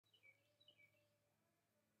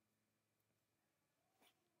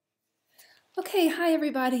Okay, hi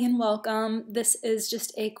everybody and welcome. This is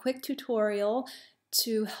just a quick tutorial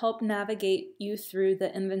to help navigate you through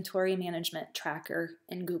the inventory management tracker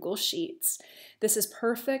in Google Sheets. This is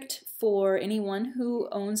perfect for anyone who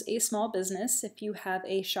owns a small business. If you have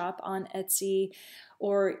a shop on Etsy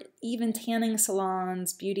or even tanning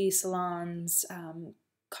salons, beauty salons,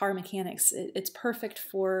 car mechanics, it's perfect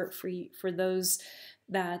for those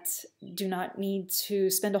that do not need to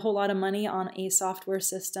spend a whole lot of money on a software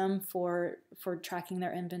system for tracking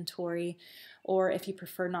their inventory, or if you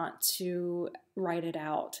prefer not to write it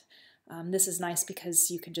out. This is nice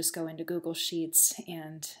because you can just go into Google Sheets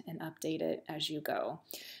and update it as you go.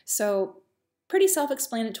 So pretty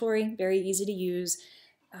self-explanatory, very easy to use.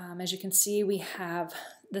 As you can see, we have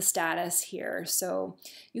the status here. So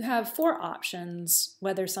you have four options,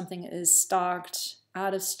 whether something is stocked,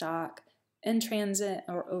 out of stock, in transit,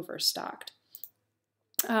 or overstocked.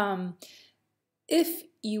 If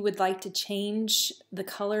you would like to change the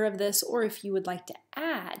color of this, or if you would like to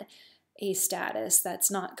add a status that's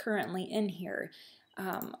not currently in here,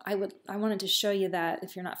 I wanted to show you that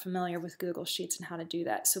if you're not familiar with Google Sheets and how to do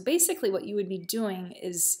that. So basically what you would be doing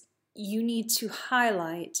is you need to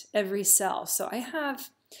highlight every cell. So I have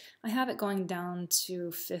it going down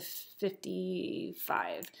to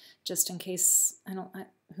 55, just in case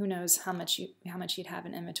who knows how much you'd have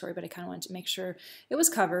in inventory, but I kind of wanted to make sure it was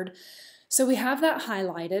covered. So we have that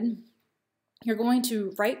highlighted. You're going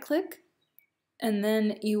to right click, and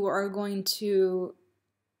then you are going to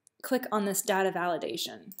click on this data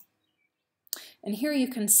validation. And here you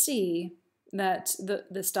can see that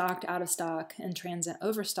the stocked, out of stock, and transit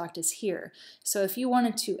overstocked is here. So if you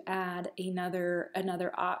wanted to add another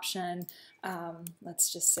option,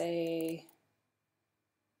 let's just say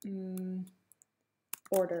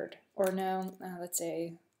ordered, or no, let's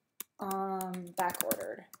say back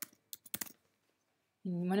ordered.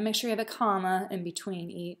 You want to make sure you have a comma in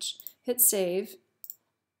between each. Hit save,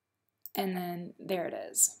 and then there it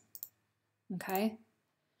is. Okay.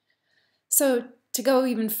 So to go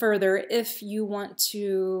even further, if you want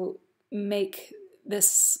to make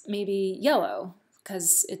this maybe yellow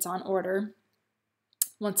because it's on order,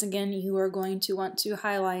 once again you are going to want to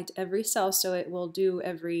highlight every cell so it will do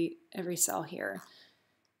every cell here.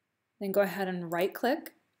 Then go ahead and right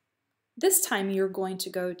click. This time you're going to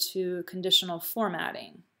go to Conditional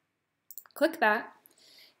Formatting. Click that,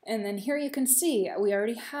 and then here you can see we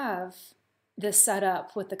already have this set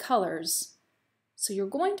up with the colors. So you're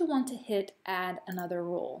going to want to hit Add Another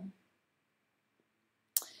Rule.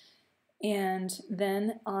 And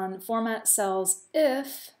then on Format Cells,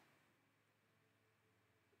 if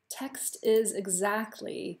text is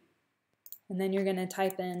exactly, and then you're going to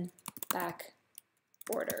type in back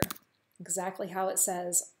order, exactly how it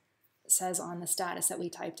says on the status that we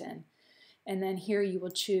typed in. And then here you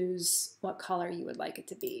will choose what color you would like it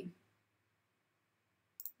to be.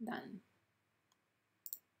 Done.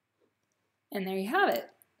 And there you have it.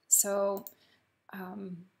 So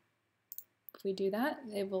if we do that,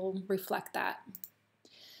 it will reflect that.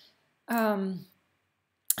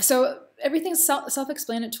 So everything's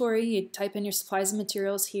self-explanatory. You type in your supplies and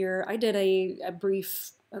materials here. I did a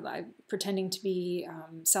brief, pretending to be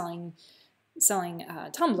selling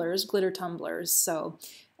tumblers, glitter tumblers. So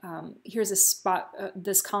here's a spot,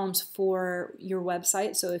 this column's for your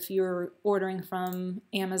website. So if you're ordering from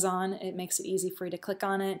Amazon, it makes it easy for you to click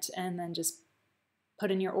on it and then just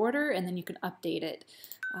put in your order, and then you can update it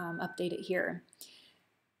here.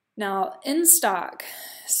 Now, in stock,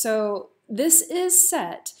 so this is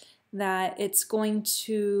set that it's going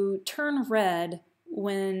to turn red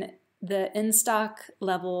when the in stock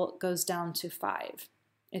level goes down to 5.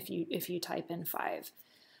 If you type in 5,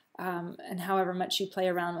 and however much you play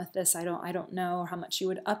around with this, I don't know how much you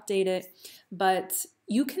would update it, but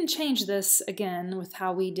you can change this again with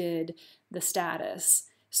how we did the status.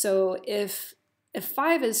 So if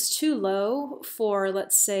 5 is too low for,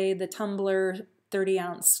 let's say, the tumbler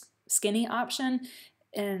 30-ounce skinny option,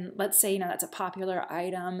 and let's say that's a popular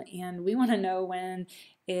item, and we want to know when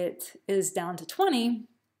it is down to 20,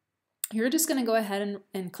 you're just going to go ahead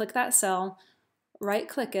and click that cell, right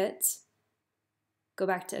click it, go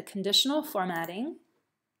back to Conditional Formatting,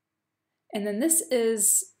 and then this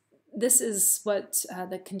is what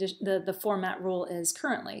the format rule is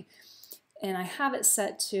currently. And I have it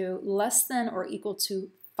set to less than or equal to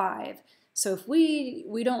 5. So if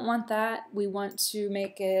we don't want that, we want to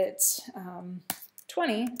make it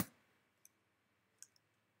 20,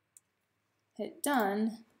 hit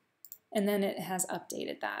done, and then it has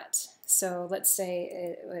updated that. So let's say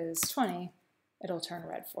it was 20, it'll turn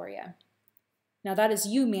red for you. Now that is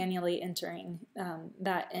you manually entering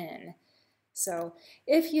that in. So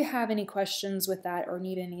if you have any questions with that or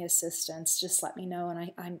need any assistance, just let me know,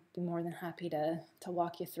 and I'd be more than happy to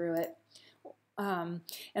walk you through it. And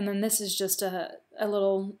then this is just a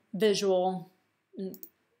little visual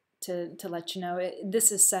to let you know.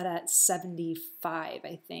 This is set at 75,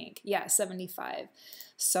 I think. Yeah, 75.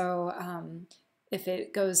 So if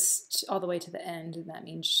it goes all the way to the end, that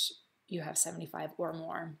means you have 75 or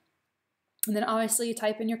more. And then obviously you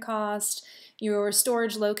type in your cost, your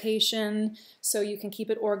storage location, so you can keep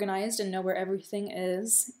it organized and know where everything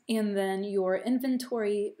is. And then your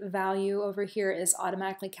inventory value over here is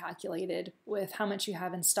automatically calculated with how much you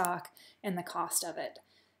have in stock and the cost of it.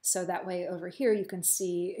 So that way over here you can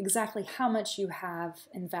see exactly how much you have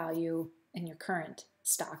in value in your current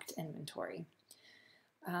stocked inventory.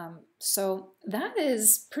 So that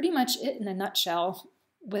is pretty much it in a nutshell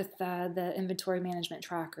with the inventory management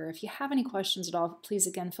tracker. If you have any questions at all, please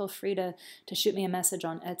again feel free to shoot me a message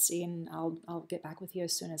on Etsy, and I'll get back with you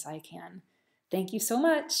as soon as I can. Thank you so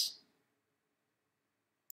much.